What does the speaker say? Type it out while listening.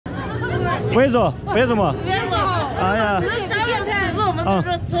为什么？为什么？哎呀！我们都是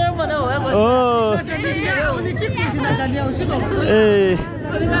吃什么的？我要哦。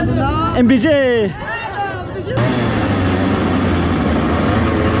MBJ。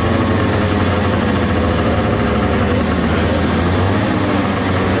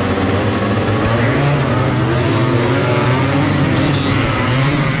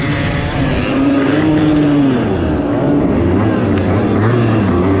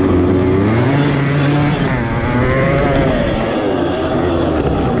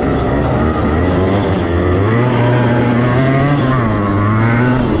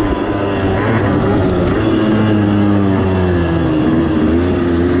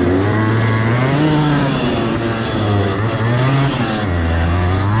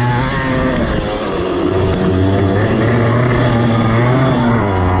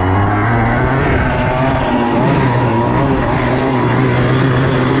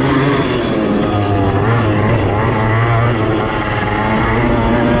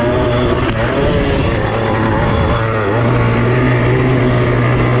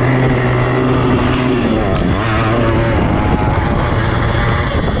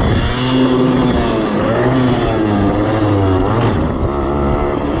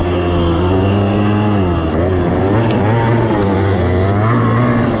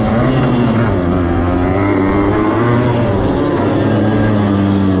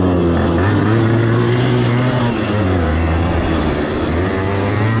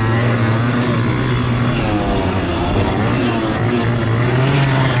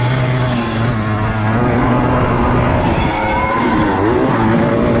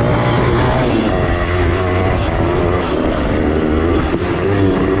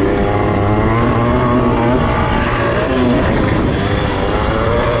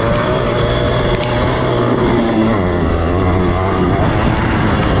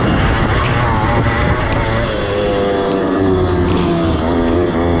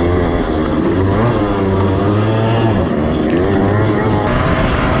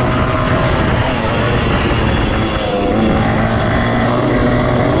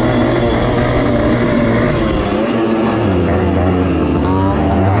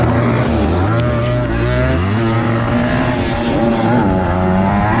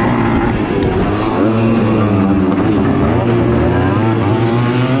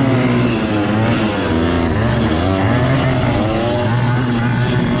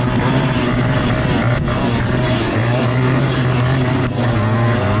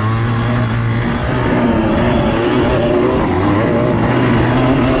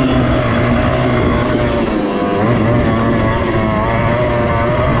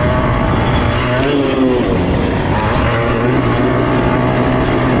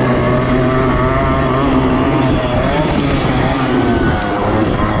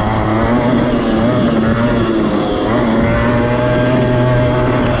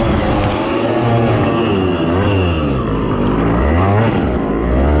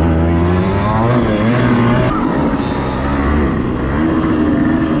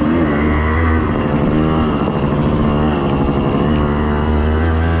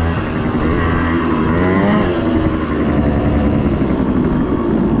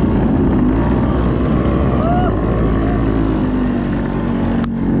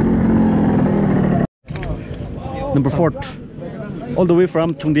Number 4, all the way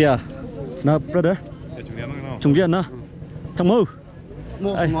from Chungdia. Na brother? Chungdia na. Changmo.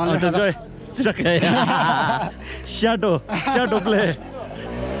 Ay, chơi. Okay. Shadow play.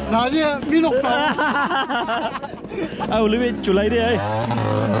 나중에 민옥사. 아, 우리 줄라이 돼.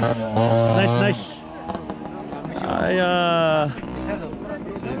 Nice. 아야.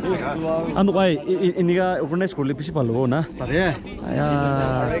 Ano kay iniga organize ko lipi si palo na. Tare. Aya.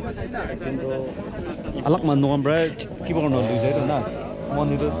 Alak man no bra ki ba no jai na. Mon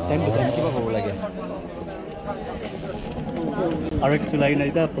ni time to time ki ba ko lage. RX July na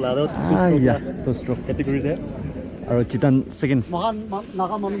ita plado. Aya, to stroke category there. Aro chitan second. Makan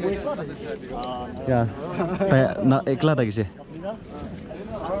naga man boisa. Ya. Na ekla ta kise.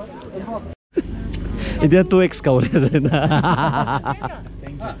 Itu 2x kau lihat na.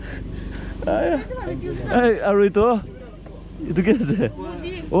 Aro itu kese.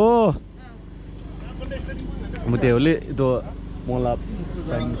 Oh. Mute oli itu molap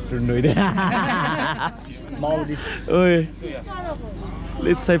time runoi deh. Mau di. Oi.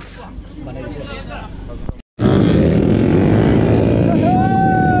 Let's save.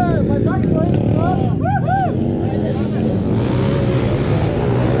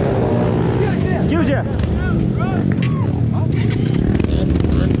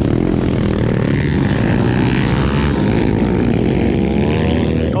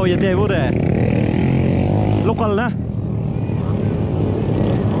 Oh, ya dia udah. Lokal lah.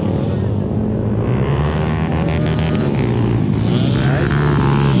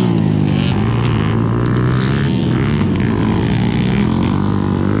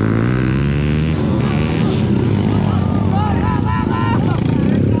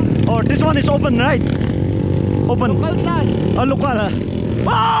 Oh, this one is open, right? Open. Local class. Oh, local.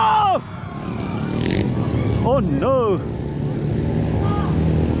 Oh! Oh no.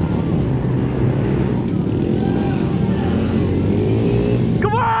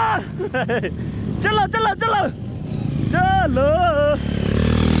 Come on! Chalo, chalo, chalo. Chalo.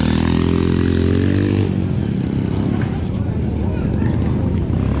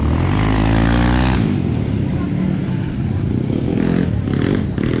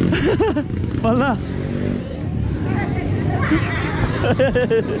 Pala.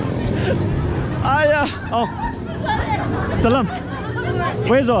 Ayah. Oh. Salam.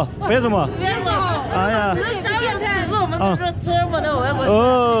 为什么？为什么？别走！哎呀！这现在我们都是吃么的，我也不。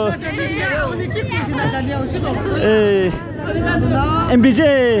哦。哎。MBJ。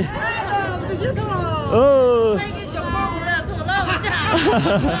哦。那个小猫回来从那回家。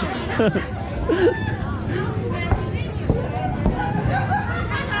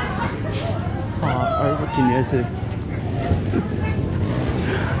啊，我今年是。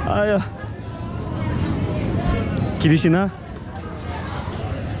哎呀。Kirisina.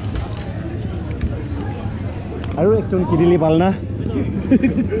 Aru ekjon kirili balna.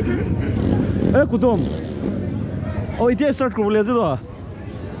 Kutom. Oh, itia start koribole ase to.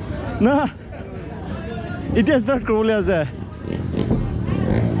 Na. Itia start koribole ase.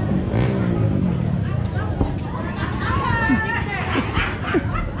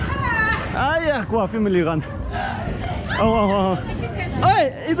 Aya, koa family gan. Oh. Oi,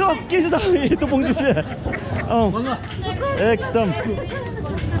 itu kisi itu pungsi. Oh, ekdom.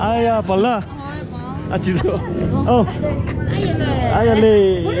 Ayah, pala. Acido. Oh. Ayah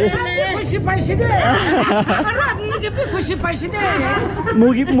le.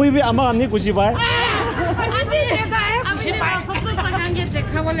 Mugi bi ama ni kusi pai.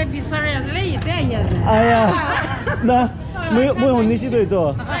 Ayah. Na, mu honni si do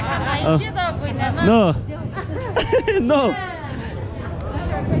itu. No. No.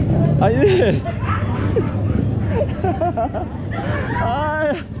 Ayah.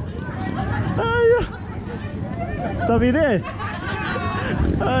 Ayah. Sabi deh.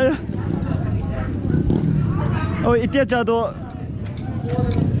 Ayah. Oh, itia jado.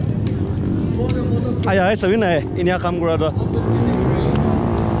 Ayah, sabi na ini akam gura do.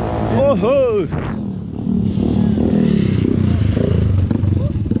 Oh ho.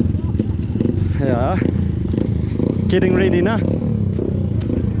 Ya. Getting ready na.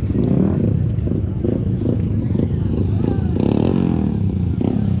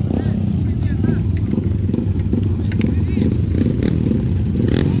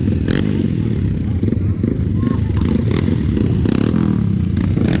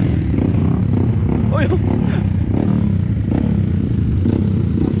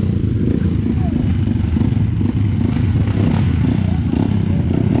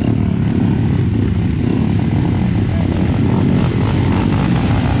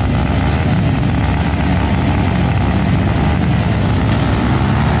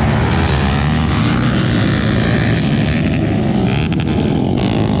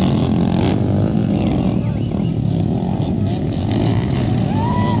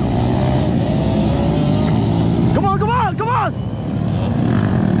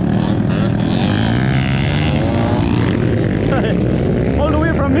 All the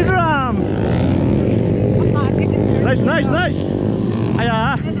way from Mizoram. Nice.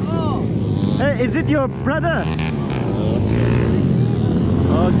 Ayah. Hey, is it your brother?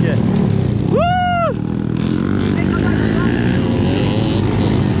 Okay. Woo!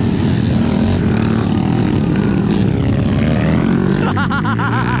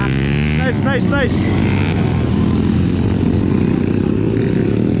 Nice.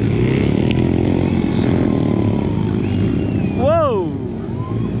 Whoa!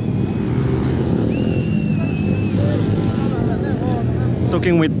 He's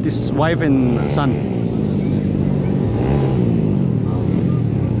talking with his wife and son.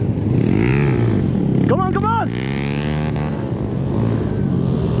 Come on!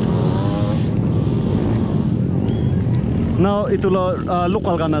 Now itu lo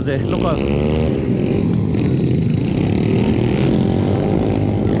local kan aja, local.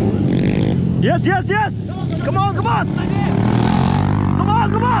 Yes. Come on.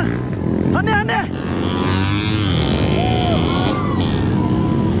 Ane.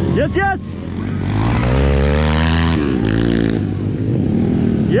 Yes.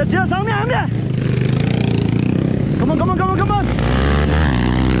 Yes, yes, hang there. Come on, come on, come on, come on.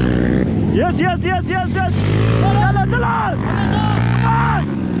 Yes, yes, yes, yes, yes. Jalan, jalan.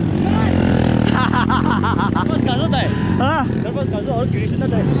 Lepas kaso tayo. Ah, Lepas kaso orang kiri sana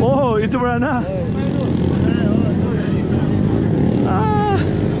tayo. oh, itu berana. Ah.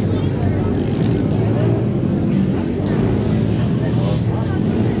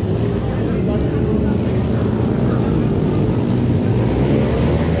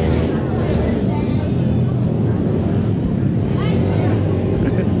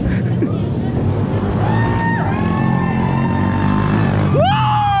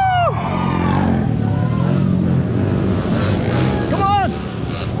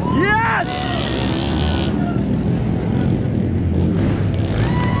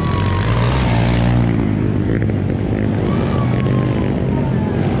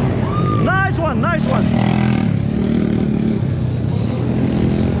 Nice one.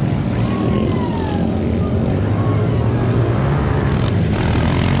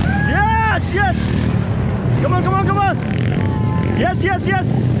 Yes, yes. Come on, come on, come on. Yes, yes, yes.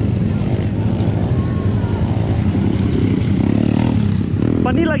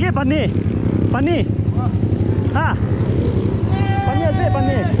 Pani lagi, pani. Pani. Ha. Pani aja,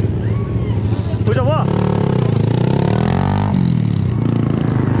 pani. Puja apa?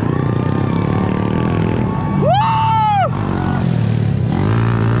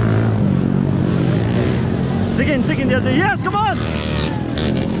 Second, yes, come on!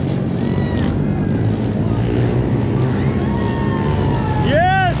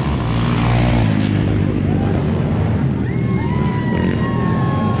 Yes!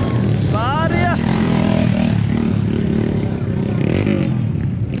 Maria!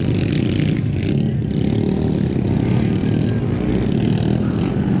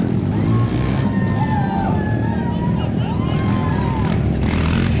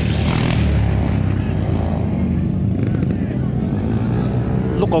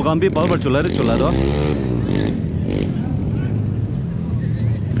 Look how big power chula do.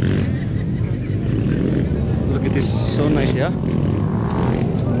 Look at this, so nice, yeah.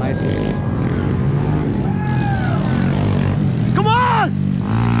 So nice. Come on!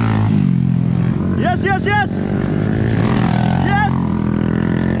 Yes, yes, yes. Yes.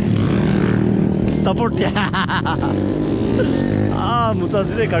 Support, yeah. Ah, mucha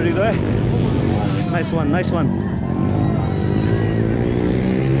side kari do. Nice one, nice one.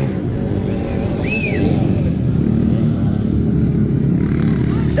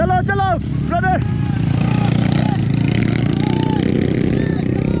 Chalo, chalo, brother.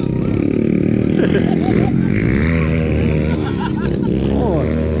 Oh,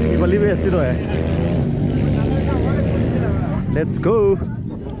 ibali be asido hai. Let's go.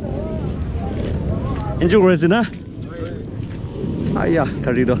 Enjoy kore na. Aya,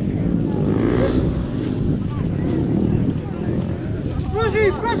 karido.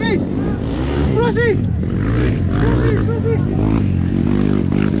 Proceed, proceed, proceed, proceed, proceed.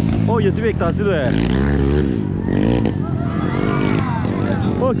 Oh, ये तो एक तासीर है।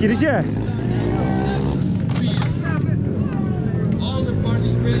 Oh, किरिश है। All the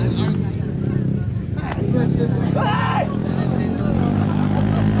participants are present.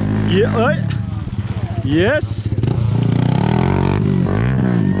 ये, yes.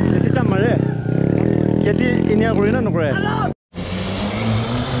 ये तो क्या मरे? ये तो इन्हें करें ना नकरे।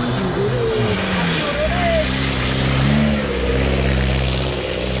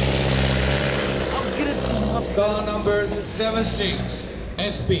 Car number 76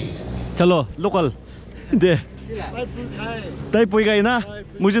 SP. चलो, local. दे. ताई पोई गई ना?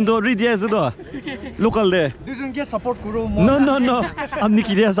 मुझे तो रीड दिया ऐसे तो. Local दे. Dusun ke support kuro mo. No, no, no. हम नहीं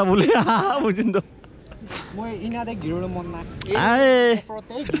किया सब बोले. मुझे तो. Mo ina de giro mo na. Ay.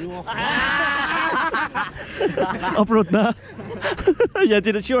 Protect giro. Upload na. Ya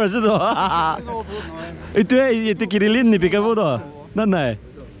tidak sure ऐसे तो. Itu ये तो किरिलिन नहीं पिका वो तो. ना ना.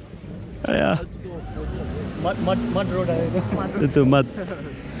 Ya. Mud road hai. Itu mud.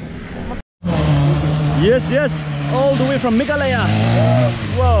 Yes, yes. All the way from Meghalaya.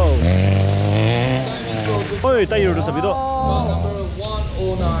 Wow. Oi, tayo ro sabi do. Car number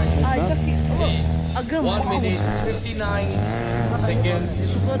 109 is 1 minute 59 seconds.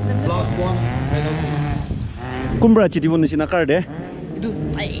 Last one. Kumbra chiti bon sina car de. Itu.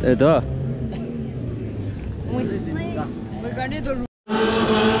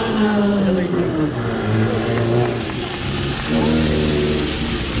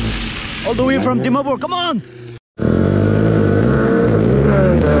 All the way from Dimapur, come on!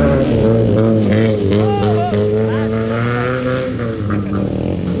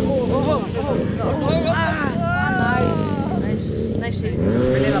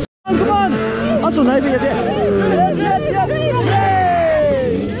 Nice. Come on! Also, na ibig ate. Yes, yes, yes!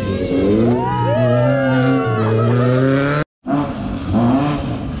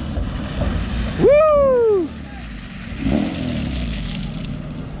 Woo!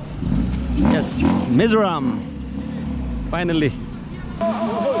 Yes, Mizoram. Finally.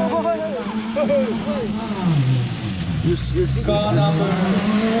 Yes. Car number.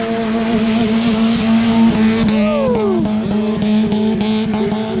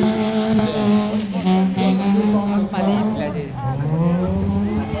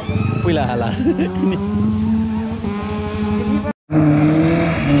 Pila halas.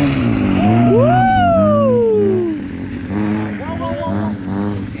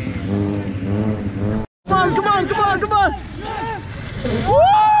 Come on! Woo!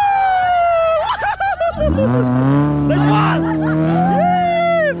 Nice one!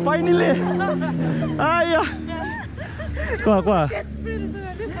 Yay! Finally! Ayah! Kuha.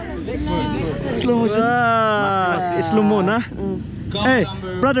 Slow motion. Slow mo na. Hey,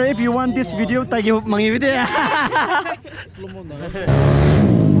 brother, if you want this video, tayo mangivide. Slow mo na.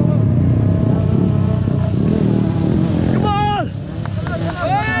 Come on!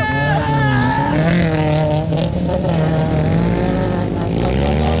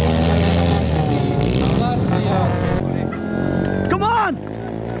 Come on!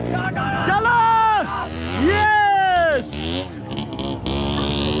 Jalan! Yes!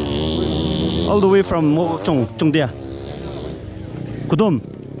 All the way from Chongdia. Kudum.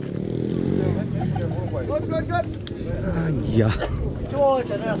 Yeah.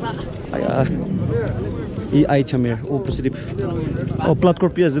 I chamir. Oh, positive. Oh, plat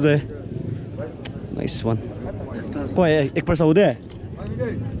korpia zure. Nice one. Koi ek par saude.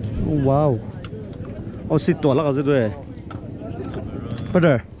 Oh, wow. Oh, sit to ala zure.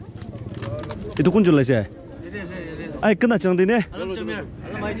 Brother. Itu kunjul lai se. Ai kena chang dine.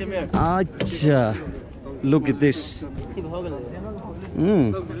 Acha. Look at this.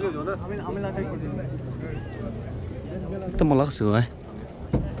 Malak sih,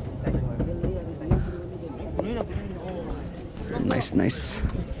 Nice.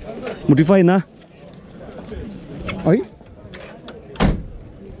 Modify na. Ay.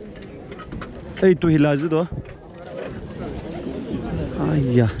 Itu hilas itu.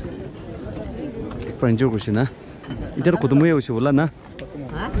 Ayah. Peranjur kursi na. Itu kudu ya usia bola na.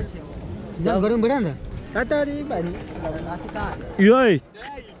 Jangan goreng beranda. Yoi.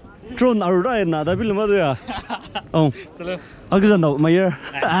 Drone arurai na tapi lemah tu ya. Oh. Aku jangan tahu Mayer.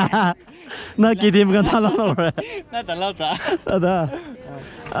 Na kita bukan talam orang. Na talau tak? Ada.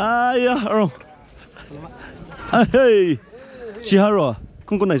 Ayah, orang. Hey. Shiharo,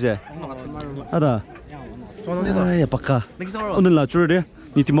 kau nak sih? Ada. Ayah pakka. Udah lah curi dia.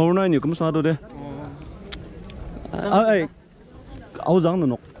 Ni timur na ni, kamu sana deh. Ay. Aku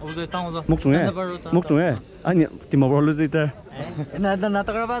jangan nak. Mok cunge. Ani timur lalu sih ter. Na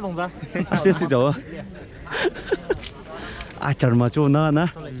tak kerapa dong tak? Asli jauh. Acar macam na.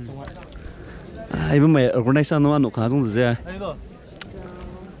 Ibu mai organisasi anu kan tu saja.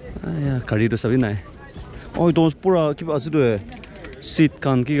 Ayah kari tu sabi nai. Oh itu pura kipas itu seat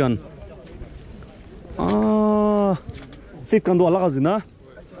kan kian. Seat kan tu alag aja na.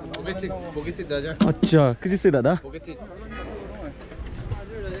 Pocket seat aja. Acha, kisi seat ada? Pocket seat.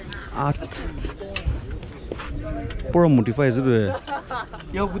 Pura modify itu.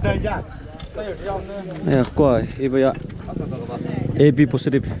 Yo budaya aja. Ayah kau, ibu ya. AB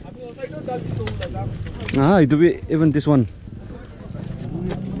positive. Itu be even this one.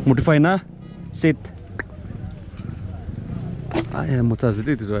 Modify na seat. Ayah mau cari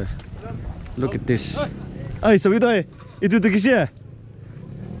itu tu. Look at this. Ay, sabi tu itu kisi ya?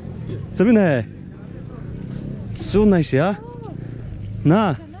 Sabi na. So nice ya.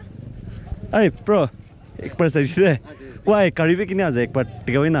 Na. Ay bro, एक बार सही से. Why karibe kini aja एक बार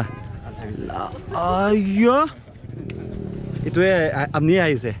tiga na. Ayah. Itu amni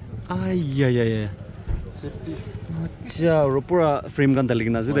ai se. Ayah. Safety. Acha, pura frame kan tali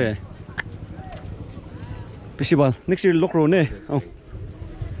kena sih. Pesibal, next year lock road ne. Oh.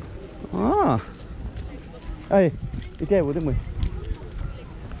 Ay, itu ya boleh mui.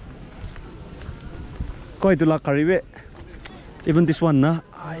 Kau itu lah karibe. Even this one na.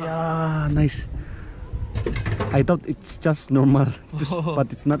 Ayah, nice. I thought it's just normal, but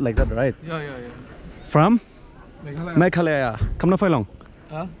it's not like that, right? Yeah. From? Meghalaya. Come na Failong.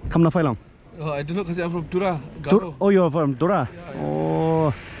 Huh? Come na Failong. Oh, I don't know because I'm from Tura. Garo. Oh, you're from Tura. Yeah.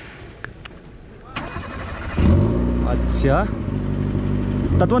 Oh. Acha.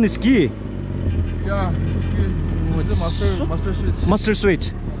 That one is ski. Yeah. It's the master switch. Master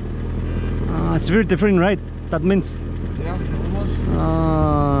switch. It's very different, right? That means. Yeah, almost.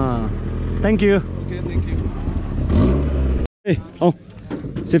 Thank you. Okay, thank you. Hey, oh,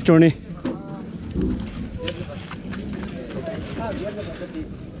 safe journey.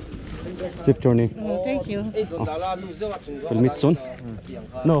 Safe journey. Thank you. We'll meet soon.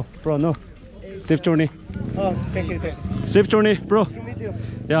 No, bro, no. Safe journey. Oh, thank you. Safe journey, bro.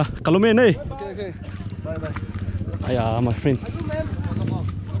 Yeah, kalumin eh. Okay. Bye bye. Aya, my friend.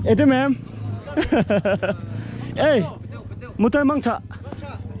 Ede ma'am. Hey, mutai mangcha.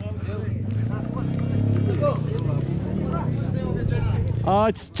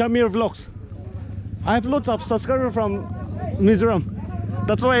 It's Chamir Vlogs. I have lots of subscribers from Mizoram.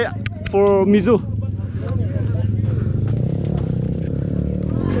 That's why for Mizo.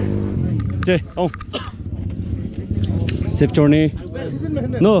 Jay, oh. Safe journey.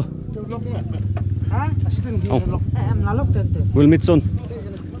 No. Oh. We'll meet soon.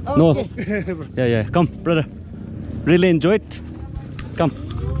 No. Yeah. Come, brother. Really enjoy it. Come.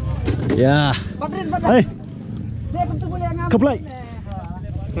 Yeah. Hey. Kaplay.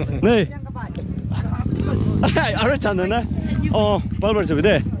 Nee. Are channel na. Oh, balbar chabi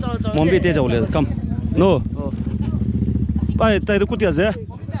de. Mombi te jawle. Come. No. Pai tai to kutia je.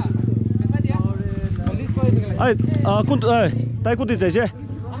 Ai, kun tai kuti je je.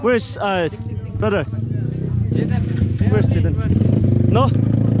 Where's brother? Where's Titan? No?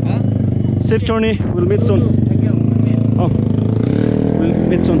 Safe journey. We'll meet soon. Oh. We'll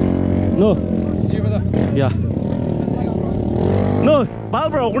meet soon. No. See you, brother. Yeah. No,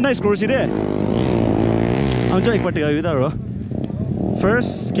 Balbra organize course there. I'm just party with her.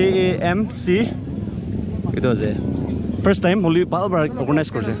 First KAMC. It was a first time only Balbra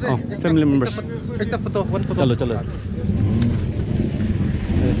organize course. Oh, family members. Take the photo. One photo. Chalo.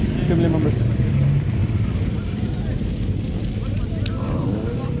 Family members.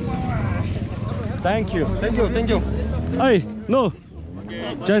 Thank you. Hey, no.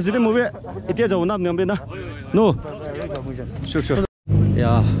 Just didn't move it. It is a one up number. No. Sure.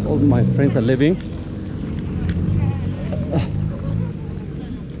 Yeah, all my friends are leaving.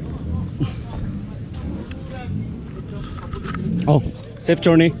 Oh, safe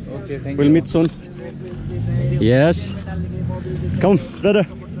journey. Okay, thank We'll meet soon. Yes. Come, brother.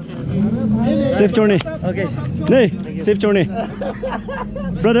 Safe journey. Okay. Hey, safe journey.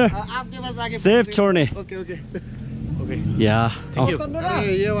 Brother, safe journey. Okay. Yeah. Thank you.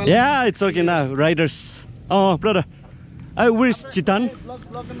 Yeah, it's okay now. Riders. Oh, brother. Where's Chitan?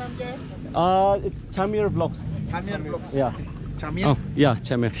 It's Chamir Vlogs. Yeah. Oh, yeah,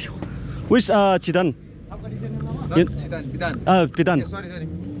 Chamir. Where's Chitan? Pidan. Sorry.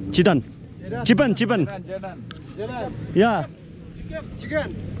 Chitan. Chiban. Yeah.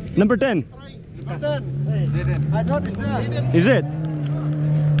 Chicken. Number 10. I thought it's there. Is it?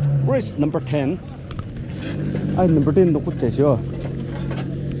 Where is number 10? Number 10 no put sure.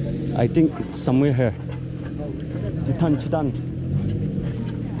 I think it's somewhere here. Chitan.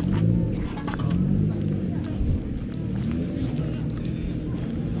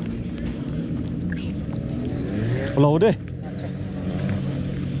 Hello there.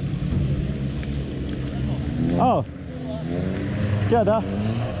 Oh. Kya da?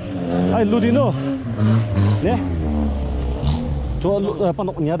 Ay Ludino. Ne? To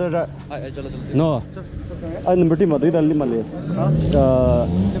panok nya da. No. Ay number 10 ma dai dal lima le.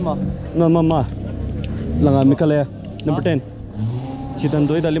 No mama. Langa mikale number 10. Chitan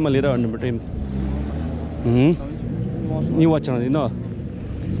doi dal lima le ra number 10. Ni watch na no.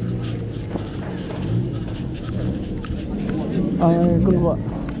 Ay kun ba.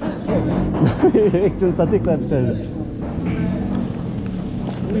 Action static episode.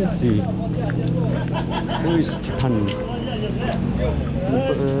 Let me see. Who is Chitan?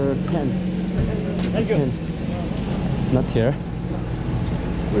 Number 10. Thank you. It's not here.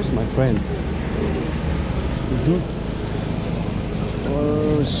 Where's my friend?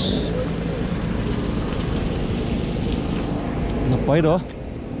 Where's... Napay do?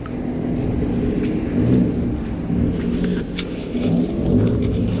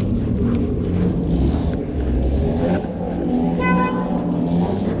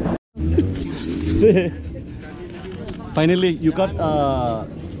 Finally, you got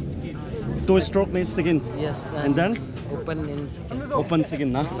two stroke second. Yes, And then open in second. open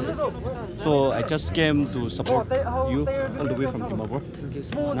second, nah? So I just came to support you all the way from Timabur. Thank you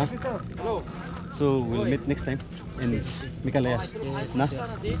so much. Nah? So we'll meet next time in Mikalaya. Nah?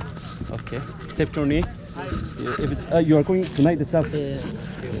 Okay. Safe journey. You are going tonight itself. Yes.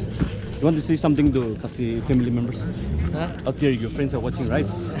 You want to say something to Kasi family members? Huh? Out there, your friends are watching, right?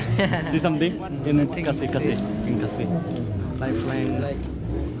 Say something in Kasi. In Kasi. Lifeline. Like,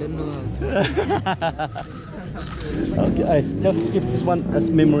 don't know how. Okay, just keep this one as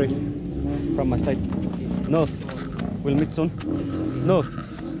memory. from my side. No, we'll meet soon. No,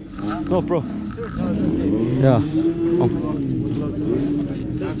 no, bro. Yeah.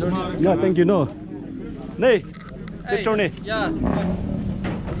 Yeah, thank you. No. Nay, safe journey. Yeah.